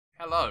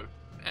Hello,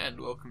 and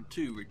welcome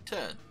to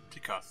Return to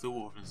Castle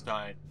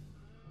Wolfenstein.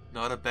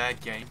 Not a bad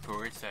game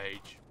for its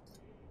age.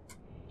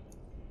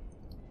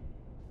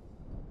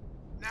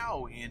 Now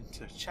we're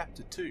into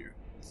Chapter 2.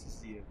 This is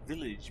the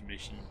village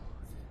mission,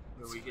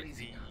 where we get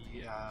the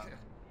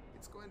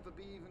it's going to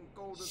be even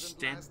colder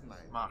Sten than last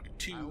night. Mark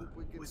II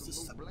with the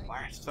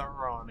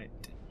suppressor on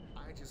it.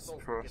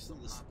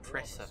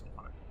 Suppressor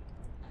on it.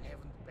 I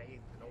haven't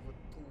bathed in over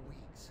 2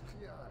 weeks.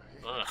 Yeah,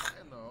 Ugh.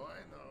 I know.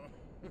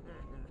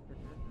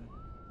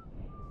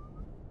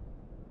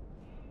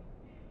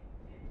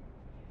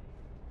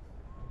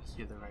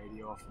 Hear the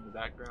radio off in the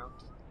background.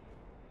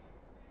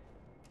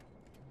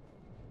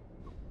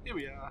 Here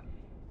we are.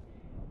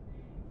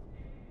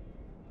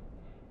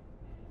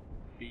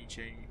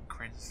 BJ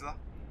Krensler.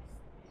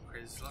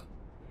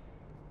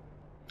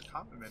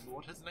 Can't remember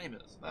what his name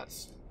is.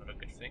 That's not a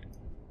good thing.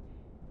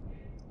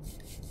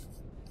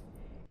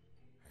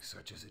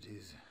 Such as it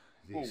is,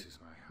 this is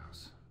my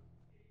house.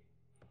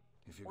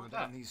 If you go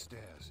down these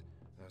stairs,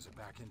 there's a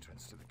back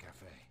entrance to the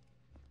cafe.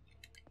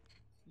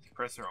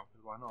 Press her on,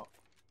 why not?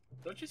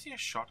 Don't you see a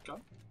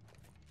shotgun?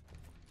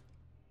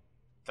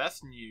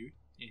 That's new.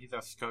 Here's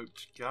our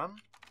scoped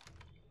gun.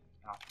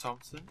 Our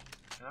Thompson.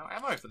 And our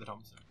ammo for the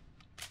Thompson.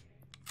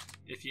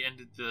 If you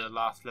ended the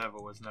last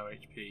level with no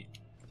HP,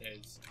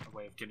 there's a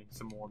way of getting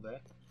some more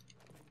there.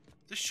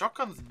 This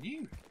shotgun's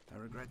new. I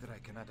regret that I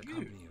cannot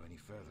accompany you any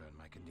further in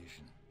my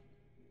condition.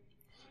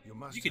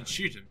 You can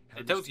shoot him.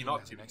 It tells you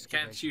not to. You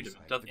can't shoot him.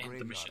 It doesn't end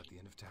the mission. At the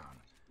end of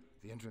town.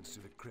 The entrance to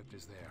the crypt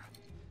is there.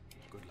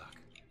 Good luck.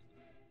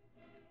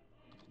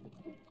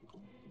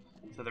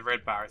 So the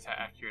red bar is how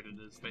accurate it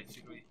is,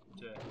 basically,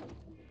 to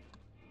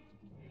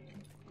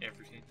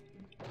everything.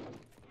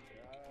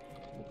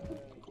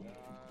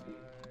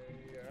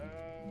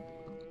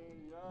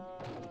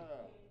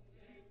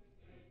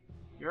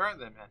 You're right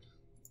there, man.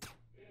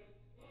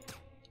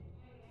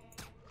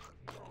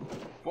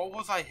 What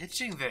was I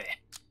hitching there?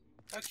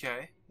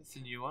 Okay, that's a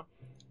new one.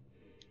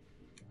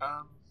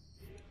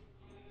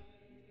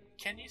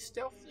 Can you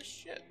stealth this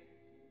shit?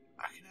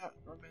 I cannot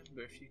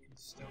remember if you can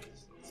stealth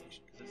this little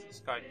section, because there's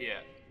this guy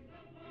here.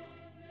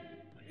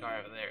 And a guy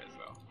over there as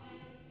well.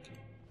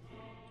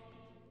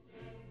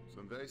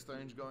 Some very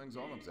strange goings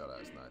on up there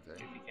last night, eh?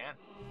 If you can.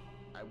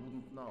 I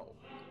wouldn't know.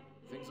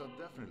 Things are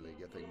definitely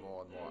getting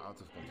more and more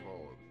out of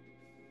control.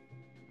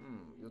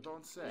 You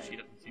don't say. She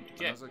doesn't seem to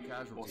care. Another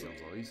casualty of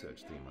the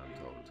research team, I'm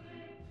told.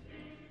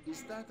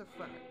 Is that a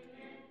fact?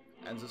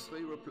 And the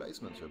 3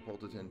 replacements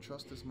reported in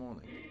just this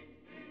morning.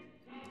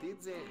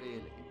 Did they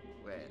really?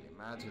 Well,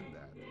 imagine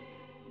that.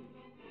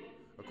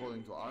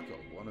 According to Otto,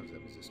 one of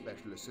them is a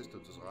special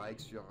assistant to the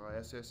Reichsführer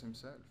SS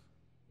himself.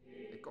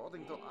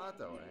 According to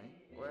Otto, eh?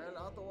 Well,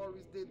 Otto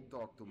always did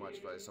talk too much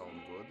for his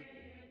own good.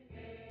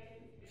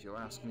 If you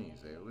ask me,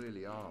 they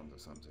really are onto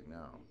something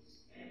now.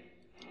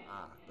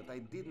 But I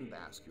didn't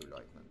ask you,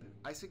 Lieutenant.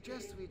 I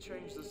suggest we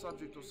change the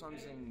subject to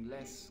something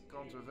less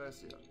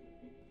controversial.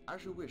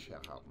 As you wish,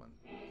 Herr Hauptmann,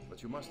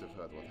 but you must have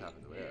heard what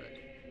happened to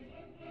Eric.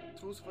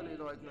 Truthfully,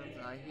 Lieutenant,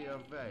 I hear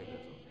very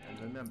little, and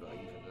remember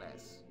even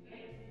less.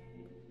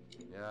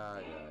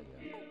 Yeah.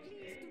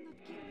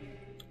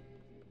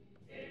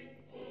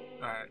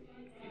 Alright,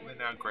 they're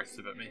now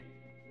aggressive at me.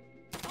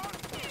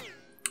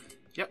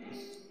 Yep.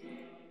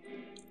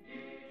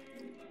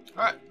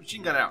 Alright,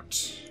 machine gun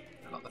out.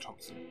 Not the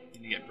Thompson. You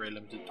need to get very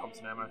limited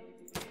Thompson ammo.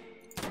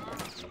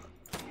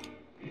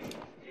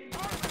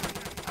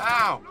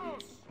 Ow!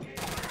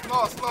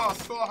 Lost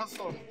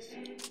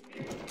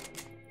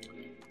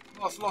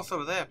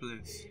over there,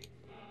 Blues.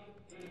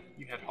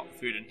 You had hot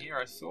food in here,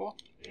 I saw.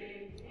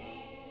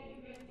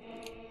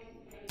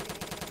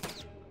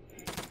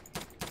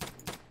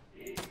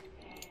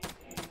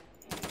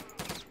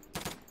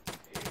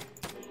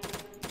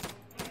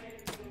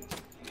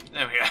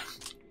 There we go.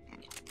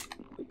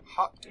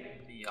 Hot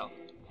meal.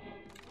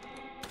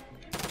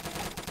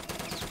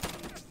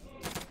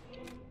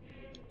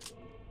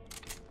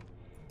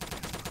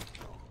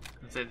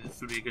 I'd say this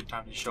would be a good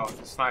time to show off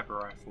the sniper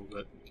rifle,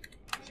 but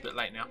it's a bit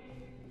late now.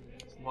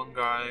 There's one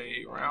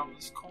guy around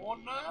this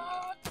corner.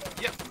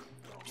 Yep.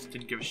 Just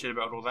didn't give a shit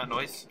about all that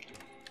noise.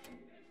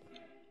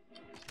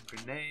 Some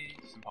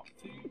grenades, some hot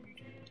food.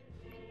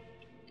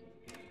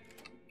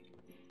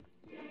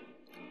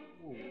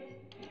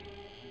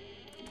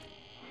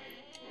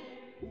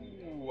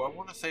 Ooh, I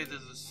want to say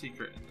there's a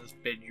secret in this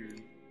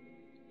bedroom.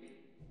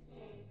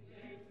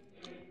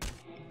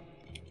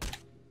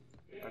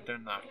 I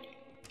don't know.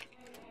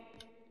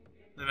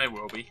 There may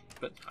well be,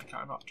 but I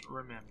cannot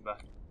remember.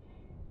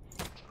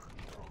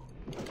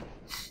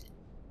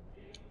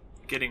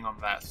 Getting on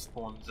that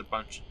spawns a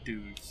bunch of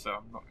dudes, so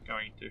I'm not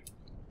going to.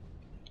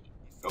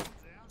 Oh,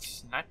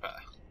 sniper.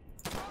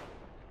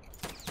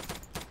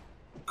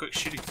 Quick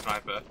shooting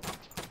sniper.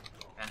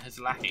 And his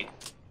lackey.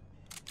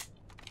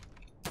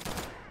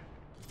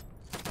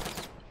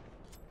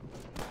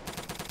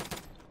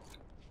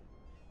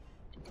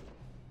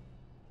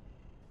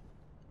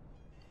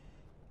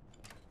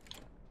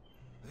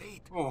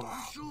 Oh. Don't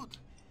shoot!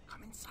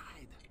 Come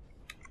inside.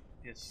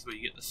 Yes, this is where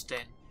you get the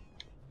Sten.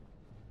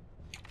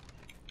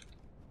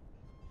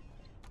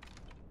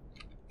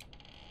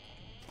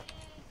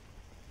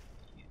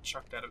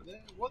 chucked out of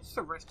there. What's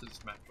the rest of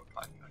this map look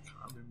like? I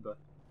can't remember.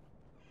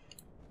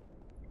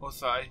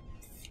 Also, I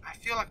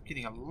feel like I'm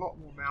getting a lot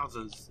more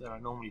Mausers than I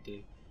normally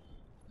do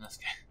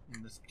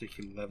in this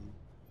particular level.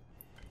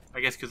 I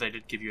guess because they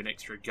did give you an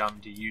extra gun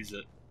to use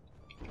it.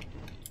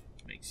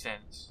 Makes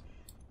sense.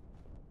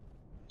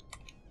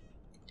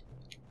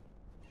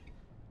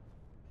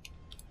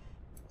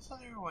 Is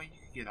there a way you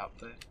can get up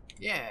there?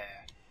 Yeah.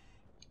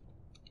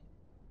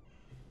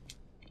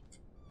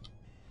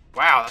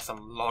 Wow, that's a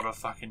lot of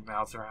fucking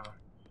Mauser ammo.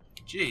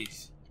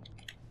 Jeez.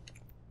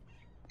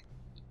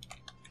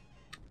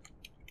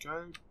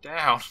 Go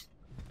down.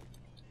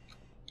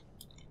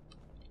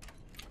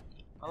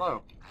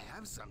 Hello. I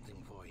have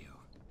something for you.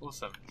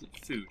 Awesome. Is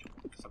it food?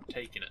 Because I'm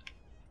taking it.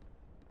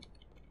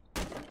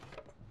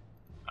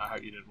 I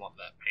hope you didn't want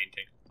that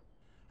painting.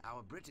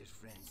 Our British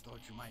friends thought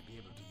you might be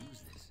able to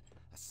use this.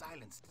 A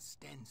silenced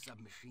Sten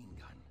submachine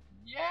gun.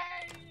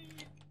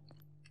 Yay!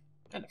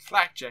 And a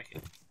flak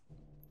jacket.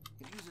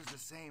 It uses the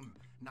same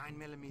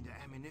 9mm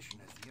ammunition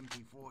as the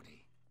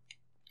MP40.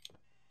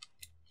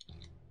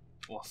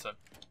 Awesome.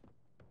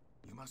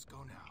 You must go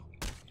now.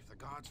 If the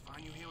guards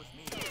find you here with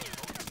me,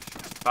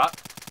 but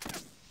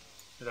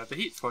it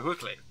overheats quite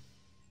quickly.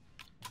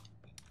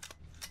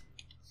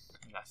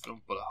 Nice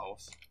little bullet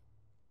holes.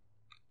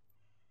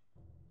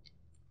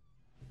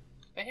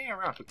 They hang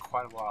around for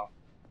quite a while.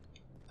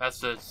 That's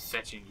the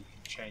setting you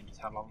can change, is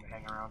how long they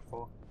hang around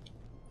for.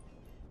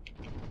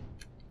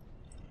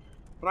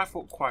 But I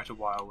thought quite a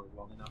while was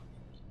long enough.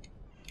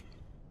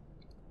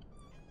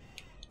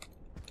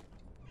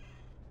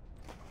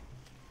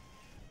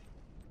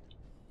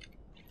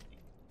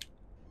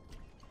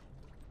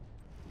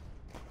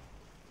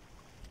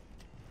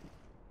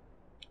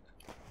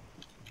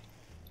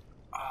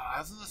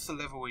 Isn't this a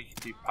level where you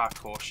can do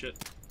parkour shit?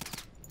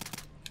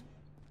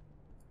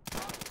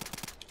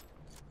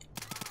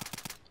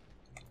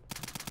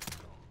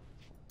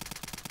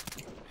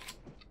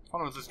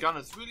 Problem with this gun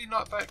is really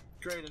not that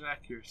great at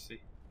accuracy.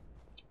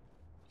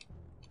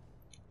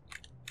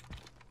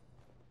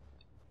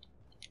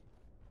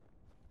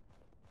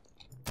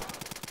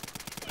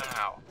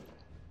 Ow.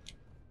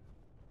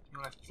 You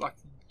know, like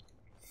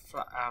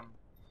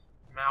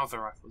Mauser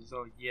rifles.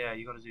 Oh yeah,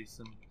 you gotta do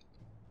some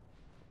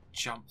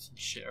jumps and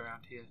shit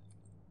around here.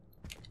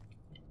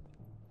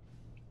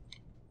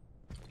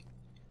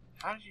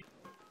 How did you...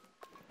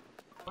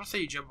 I want to say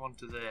you jump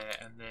onto there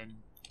and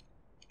then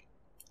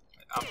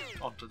up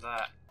onto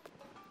that.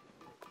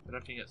 I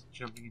don't think it's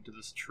jumping into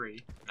this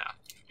tree. Nah,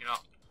 you're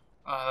not.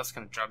 Oh, that's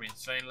gonna drive me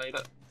insane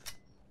later.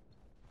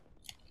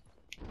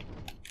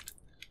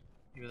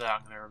 Even though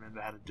I'm gonna remember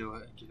how to do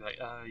it and just be like,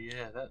 oh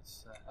yeah,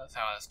 that's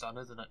how that's done,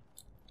 isn't it?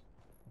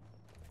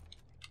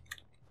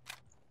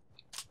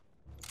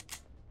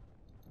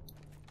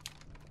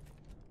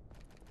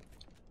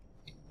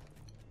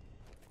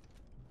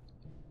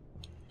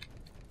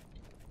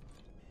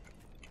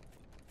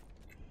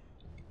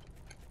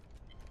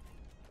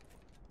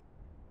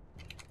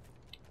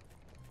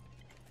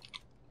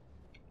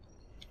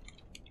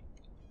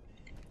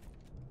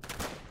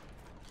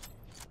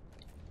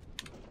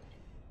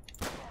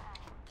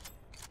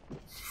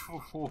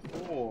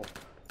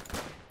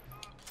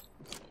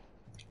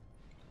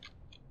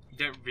 You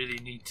don't really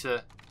need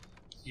to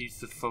use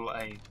the full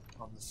aim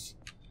on this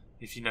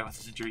if you know what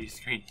the injury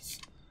screen is.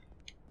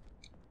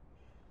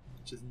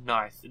 Which is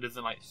nice. It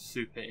isn't like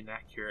super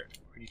inaccurate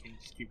or anything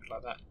stupid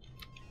like that.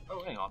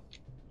 Oh, hang on.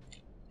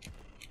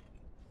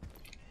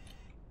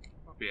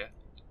 Up here.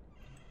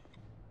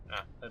 No,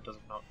 that does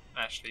not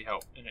actually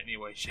help in any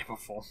way, shape or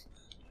form.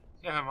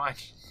 Never mind.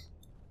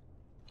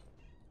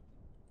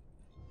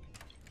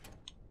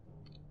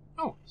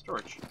 Oh,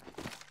 storage.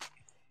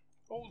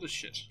 All this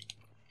shit.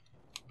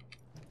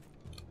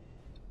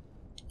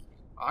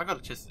 I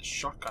gotta test this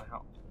shotgun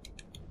out.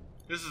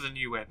 This is a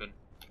new weapon.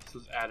 This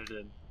was added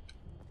in.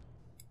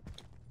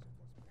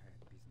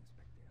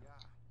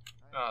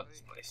 Ah,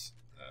 this place.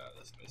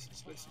 This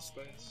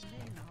place.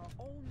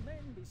 Our own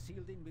men be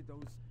sealed in with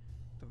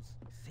those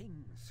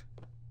things.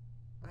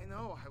 I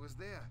know, I was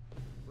there.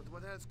 But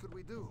what else could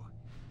we do?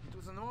 It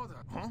was an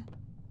order. Huh?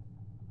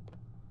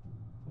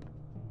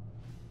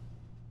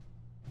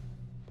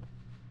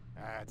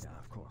 Yeah,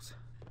 of course.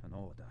 An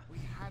order. We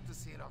had to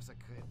seal off the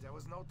crit. There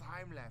was no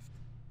time left.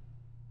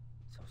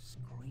 Those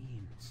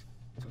screams.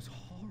 Those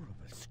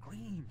horrible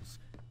screams.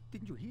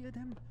 Didn't you hear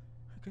them?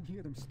 I can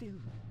hear them still.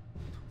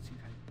 I don't think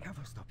I'll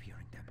ever stop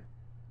hearing them.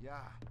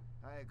 Yeah,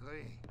 I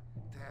agree.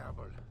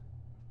 Terrible.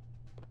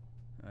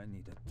 I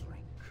need a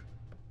drink.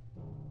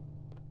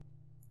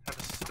 Have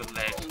a sip of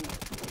lead.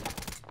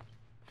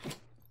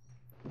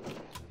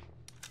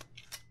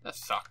 That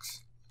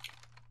sucks.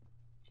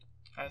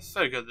 It's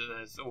so good that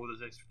there's all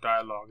this extra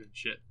dialogue and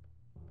shit.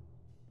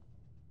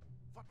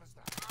 What was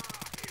that?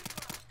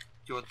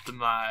 Your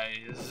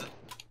demise.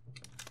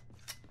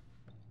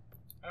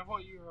 I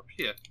thought you were up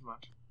here.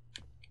 Much.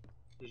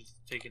 They're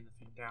just taking the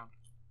thing down.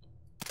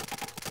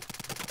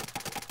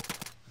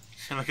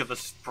 Look at the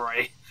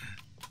spray.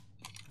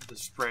 The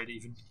spread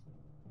even.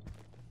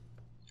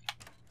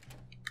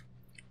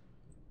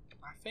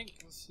 I think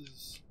this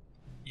is...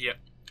 Yep.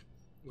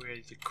 Where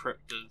the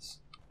crypt is.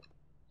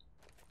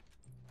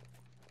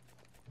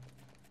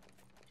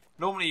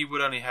 Normally you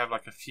would only have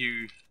like a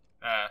few,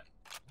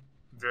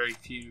 very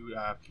few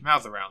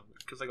mouths around, but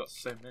because I got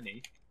so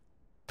many,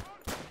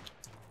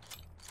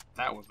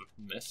 that was a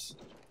miss.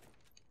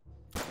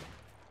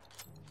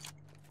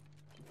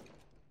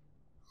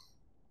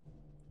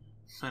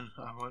 And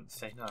I won't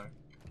say no. I'm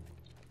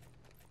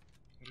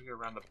gonna go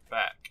around the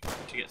back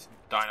to get some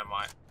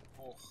dynamite.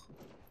 Oh.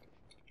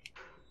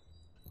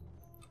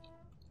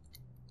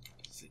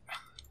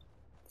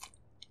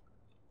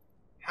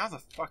 How the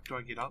fuck do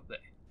I get up there?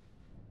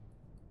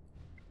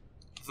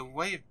 The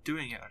way of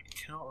doing it, I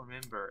cannot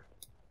remember.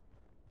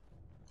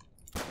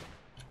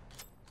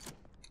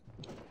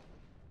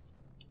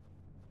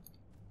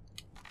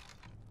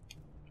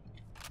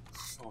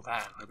 All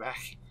that on my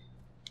back.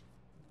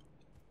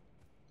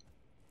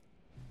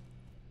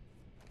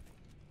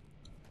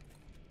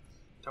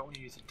 Don't want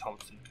to use a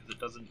Thompson because it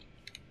doesn't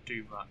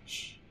do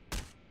much.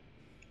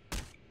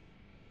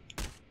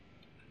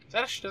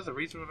 That actually does a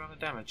reasonable amount of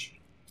damage.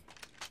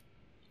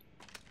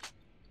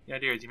 The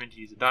idea is you meant to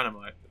use a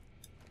dynamite, but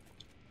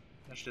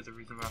that actually does a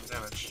reasonable amount of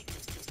damage.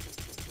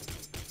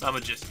 I'm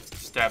gonna just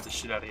stab the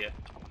shit out of here.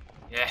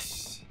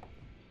 Yes!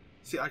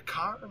 See, I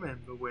can't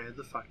remember where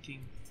the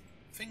fucking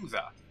things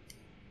are.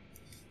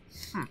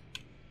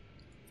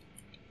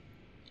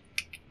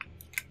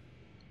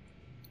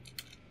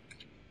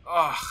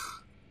 Ugh.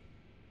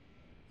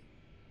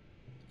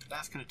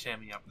 That's gonna tear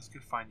me up. Let's go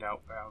find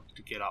out how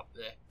to get up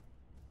there.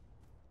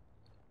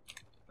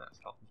 That's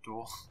not the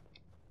door.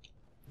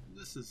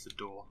 This is the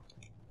door.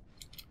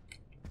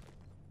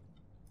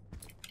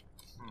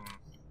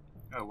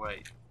 Oh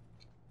wait.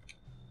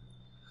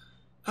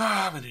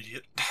 I'm an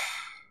idiot.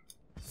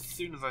 As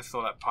soon as I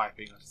saw that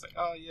piping, I was like,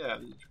 oh yeah,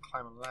 you can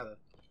climb a ladder.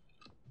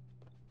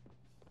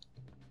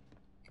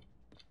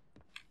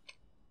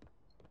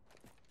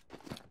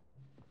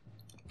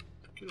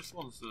 Could have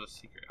sworn this was a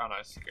secret. Oh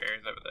no, secret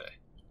area's over there.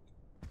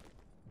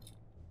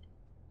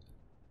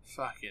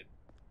 Fuck it.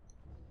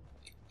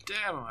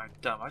 Damn, am I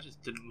dumb? I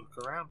just didn't look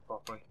around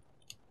properly.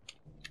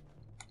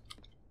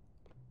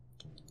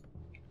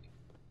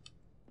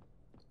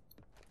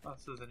 Oh,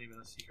 this isn't even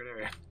a secret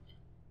area.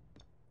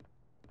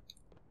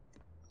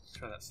 Let's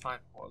try that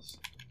sniper was.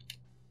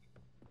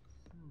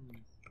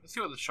 Let's see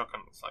what the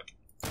shotgun looks like.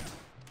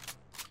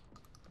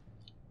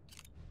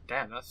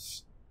 Damn,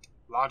 that's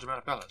a large amount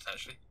of pellets,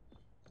 actually.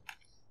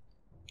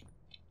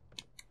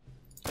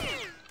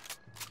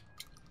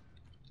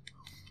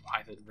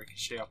 Why did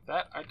ricochet off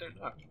that? I don't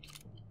know.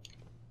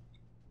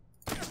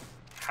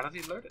 How did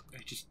he load it?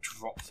 He just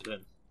drops it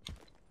in.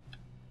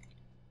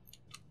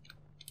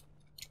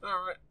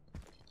 Alright.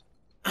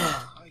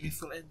 I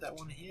guess we'll end that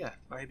one here.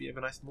 I hope you have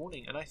a nice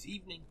morning, a nice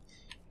evening,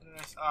 and a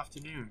nice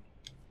afternoon.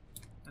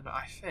 And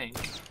I think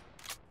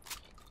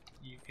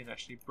you can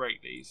actually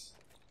break these.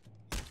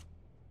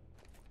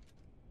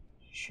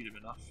 Shoot them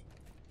enough.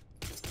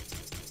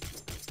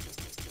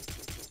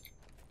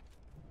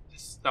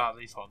 Just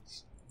these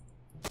ones.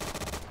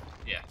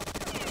 Yeah.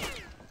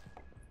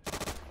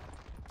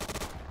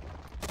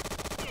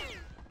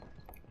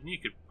 And you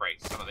could break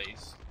some of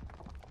these.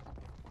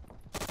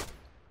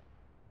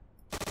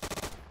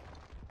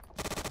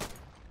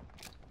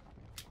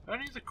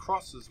 Only the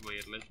crosses,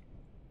 weirdly.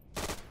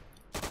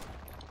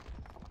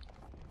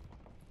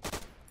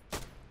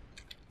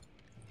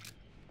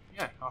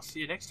 Yeah, I'll see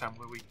you next time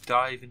where we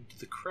dive into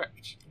the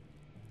crypt.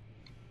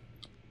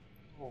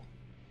 Oh.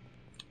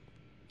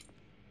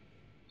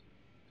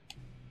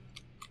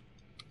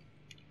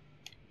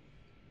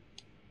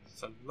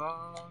 It's a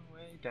long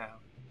way down.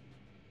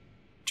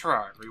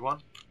 Ta-ra,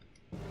 everyone.